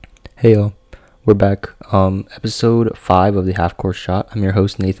Hey y'all, we're back. Episode 5 of the Half Court Shot. I'm your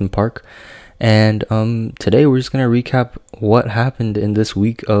host Nathan Park, and today we're just gonna recap what happened in this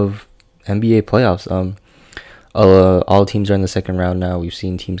week of NBA playoffs. All teams are in the second round now. We've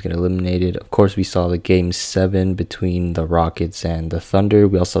seen teams get eliminated. Of course, we saw the Game 7 between the Rockets and the Thunder.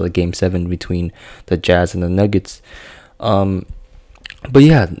 We also saw the Game 7 between the Jazz and the Nuggets. In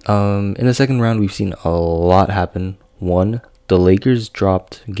the second round, we've seen a lot happen. The Lakers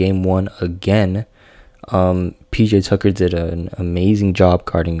dropped Game 1 again. PJ Tucker did an amazing job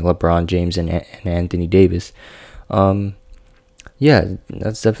guarding LeBron James and Anthony Davis. That's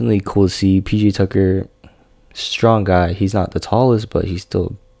definitely cool to see. PJ Tucker, strong guy. He's not the tallest, but he's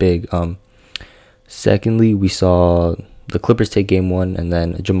still big. Secondly, we saw the Clippers take Game 1, and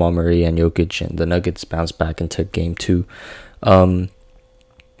then Jamal Murray and Jokic and the Nuggets bounced back and took Game 2. On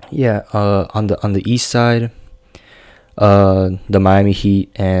the East side, the Miami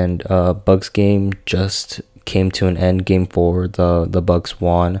Heat and Bucks game just came to an end. Game 4, the Bucks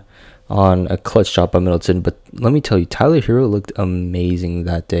won on a clutch shot by Middleton. But let me tell you, Tyler Hero looked amazing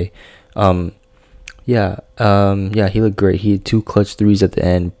that day. He looked great. He had 2 clutch threes at the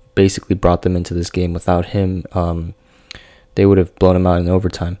end, basically brought them into this game. Without him, they would have blown him out in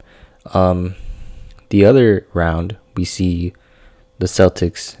overtime. The other round, we see the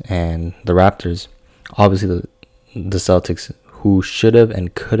Celtics and the Raptors. Obviously, the Celtics, who should have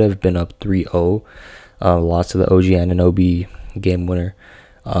and could have been up 3-0, lost to the OG Anunoby game winner.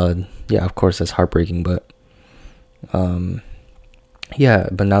 Of course, that's heartbreaking, but but now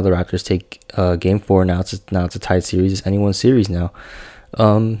the Raptors take Game 4. Now it's a tight series. It's anyone's series now.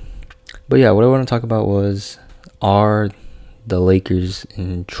 What I want to talk about was, are the Lakers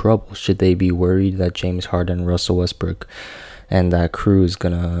in trouble? Should they be worried that James Harden, Russell Westbrook, and that crew is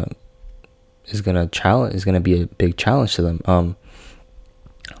gonna be a big challenge to them?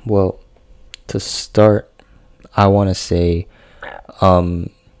 To start, I want to say the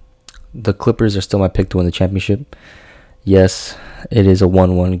Clippers are still my pick to win the championship. Yes, it is a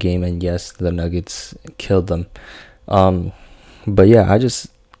 1-1 game, and yes, the Nuggets killed them. It's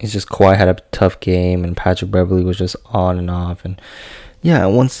just Kawhi had a tough game, and Patrick Beverley was just on and off, and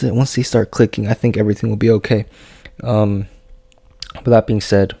once they start clicking, I think everything will be okay. But that being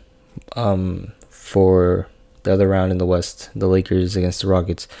said, for the other round in the West, the Lakers against the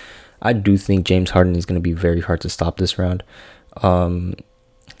Rockets, I do think James Harden is going to be very hard to stop this round.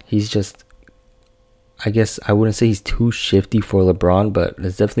 He's just, I guess I wouldn't say he's too shifty for LeBron, but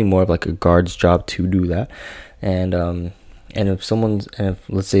it's definitely more of like a guard's job to do that. And if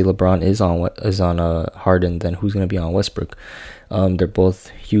let's say LeBron is on Harden, then who's going to be on Westbrook? They're both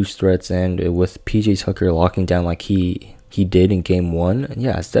huge threats, and with PJ Tucker locking down like he did in Game 1,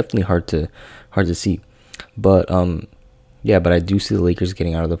 it's definitely hard to see. But I do see the Lakers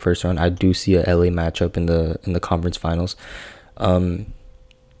getting out of the first round. I do see a LA matchup in the conference finals. So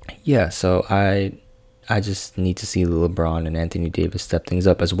I just need to see LeBron and Anthony Davis step things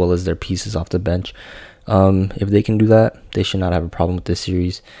up, as well as their pieces off the bench. If they can do that, they should not have a problem with this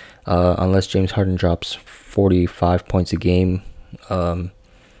series, unless James Harden drops 45 points a game.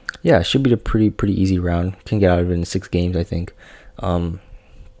 It should be a pretty easy round. Can get out of it in 6 games, I think. For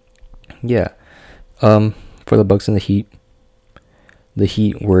the Bucks and the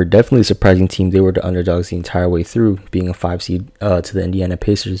Heat were definitely a surprising team. They were the underdogs the entire way through, being a 5 seed to the Indiana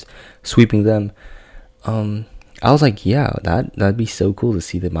Pacers, sweeping them. I was like, that'd be so cool to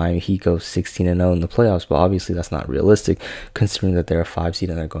see the Miami Heat go 16-0 in the playoffs, but obviously that's not realistic, considering that they're a 5 seed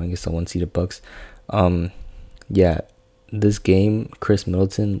and they're going against the 1 seeded Bucks. This game, Chris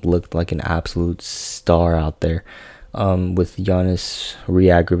Middleton looked like an absolute star out there, with Giannis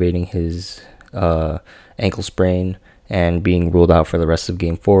re-aggravating his ankle sprain and being ruled out for the rest of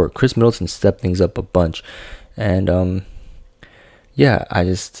Game 4. Chris Middleton stepped things up a bunch, and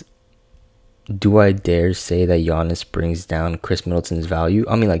do I dare say that Giannis brings down Chris Middleton's value?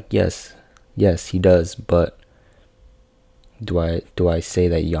 I mean, yes, he does, but do I say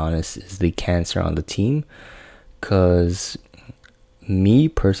that Giannis is the cancer on the team? Because me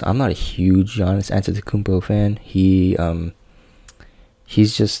personally, I'm not a huge Giannis Antetokounmpo fan.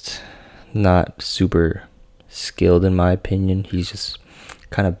 He's just not super skilled in my opinion. He's just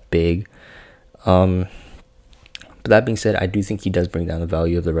kind of big. But that being said, I do think he does bring down the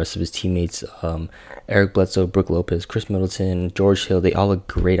value of the rest of his teammates. Eric Bledsoe, Brook Lopez, Chris Middleton, George Hill, they all look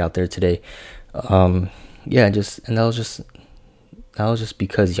great out there today. That was just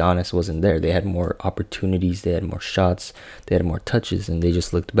because Giannis wasn't there. They had more opportunities, they had more shots, they had more touches, and they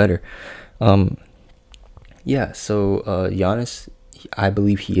just looked better. Giannis, I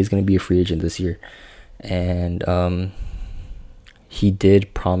believe he is going to be a free agent this year. And he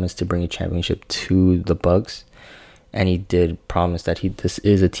did promise to bring a championship to the Bucks, and he did promise that this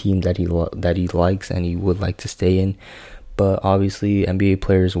is a team that he likes and he would like to stay in. But obviously, NBA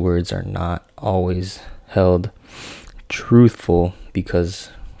players' words are not always held truthful because,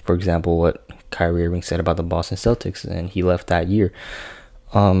 for example, what Kyrie Irving said about the Boston Celtics, and he left that year.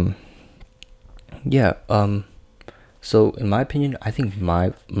 So in my opinion, I think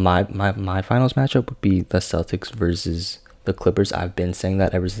my finals matchup would be the Celtics versus the Clippers. I've been saying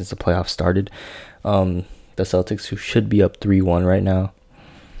that ever since the playoffs started. The Celtics, who should be up 3-1 right now.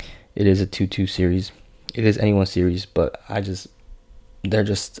 It is a 2-2 series. It is anyone's series, but they're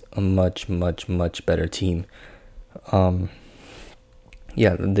just a much, much, much better team. They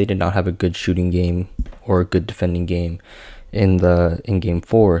did not have a good shooting game or a good defending game in game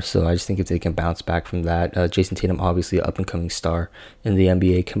 4, so I just think if they can bounce back from that, Jason Tatum, obviously an up-and-coming star in the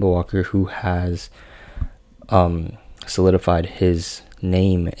NBA, Kemba Walker, who has solidified his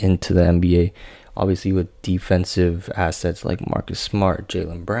name into the NBA, obviously with defensive assets like Marcus Smart,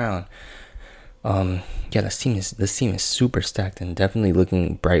 Jaylen Brown. This team is super stacked and definitely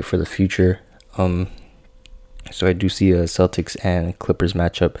looking bright for the future. So I do see a Celtics and Clippers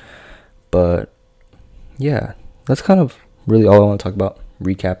matchup, but yeah, that's kind of really all I want to talk about,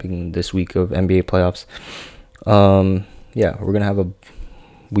 recapping this week of NBA playoffs.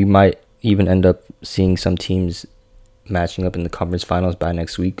 We might even end up seeing some teams matching up in the conference finals by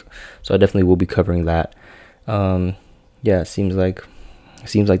next week, so I definitely will be covering that. It seems like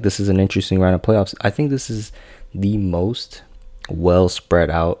this is an interesting round of playoffs. I think this is the most well spread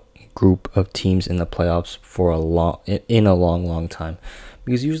out group of teams in the playoffs for a long time,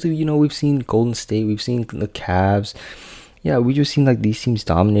 because usually, we've seen Golden State, we've seen the Cavs, we just seen like these teams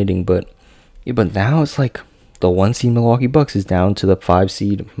dominating, but now it's like the 1 seed Milwaukee Bucks is down to the 5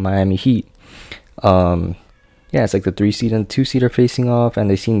 seed Miami Heat. It's like the 3 seed and the 2 seed are facing off, and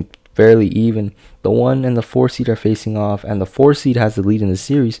they seem fairly even. The 1 and the 4 seed are facing off, and the 4 seed has the lead in the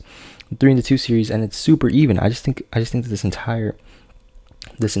series, 3 and the 2 series, and it's super even. I just think that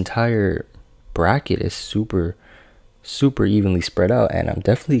this entire bracket is super evenly spread out, and I'm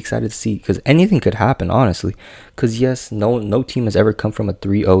definitely excited to see, because anything could happen, honestly. Because yes, no team has ever come from a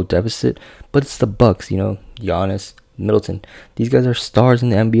 3-0 deficit, but it's the Bucks, Giannis, Middleton. These guys are stars in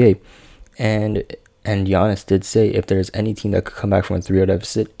the NBA, and Giannis did say if there's any team that could come back from a 3-0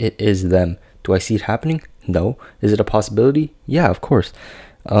 deficit, it is them. Do I see it happening? No. Is it a possibility? Yeah, of course.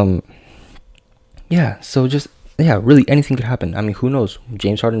 Really anything could happen. I mean, who knows?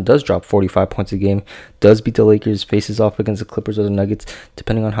 James Harden does drop 45 points a game, does beat the Lakers, faces off against the Clippers or the Nuggets,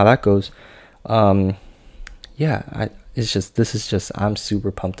 depending on how that goes. I'm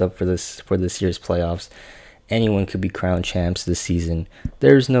super pumped up for this year's playoffs. Anyone could be crowned champs this season.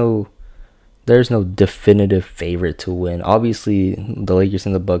 There's no definitive favorite to win. Obviously, the Lakers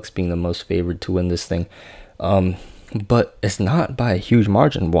and the Bucks being the most favored to win this thing. But it's not by a huge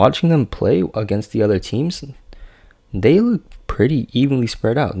margin. Watching them play against the other teams, they look pretty evenly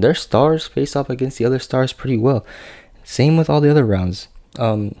spread out. Their stars face off against the other stars pretty well. Same with all the other rounds.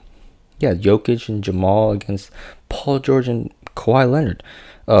 Jokic and Jamal against Paul George and Kawhi Leonard.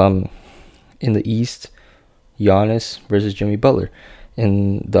 In the East, Giannis versus Jimmy Butler.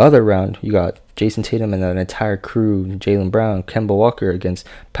 In the other round, you got Jason Tatum and that entire crew, Jaylen Brown, Kemba Walker against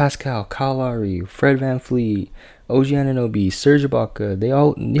Pascal, Kyle Lowry, Fred VanVleet, OG Anunoby, Serge Ibaka. They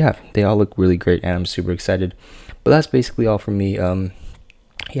all look really great, and I'm super excited. But that's basically all from me.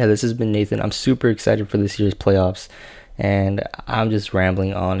 This has been Nathan. I'm super excited for this year's playoffs, and I'm just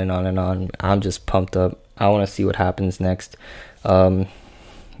rambling on and on and on. I'm just pumped up. I want to see what happens next.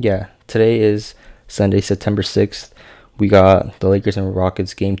 Today is Sunday, September 6th. We got the Lakers and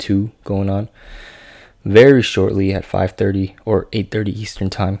Rockets game 2 going on very shortly at 5:30 or 8:30 Eastern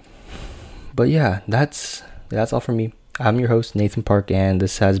time. But that's all from me. I'm your host, Nathan Park, and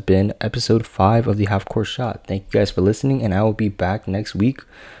this has been episode 5 of the Half Court Shot. Thank you guys for listening, and I will be back next week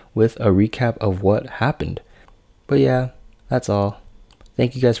with a recap of what happened. But that's all.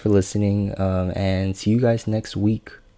 Thank you guys for listening, and see you guys next week.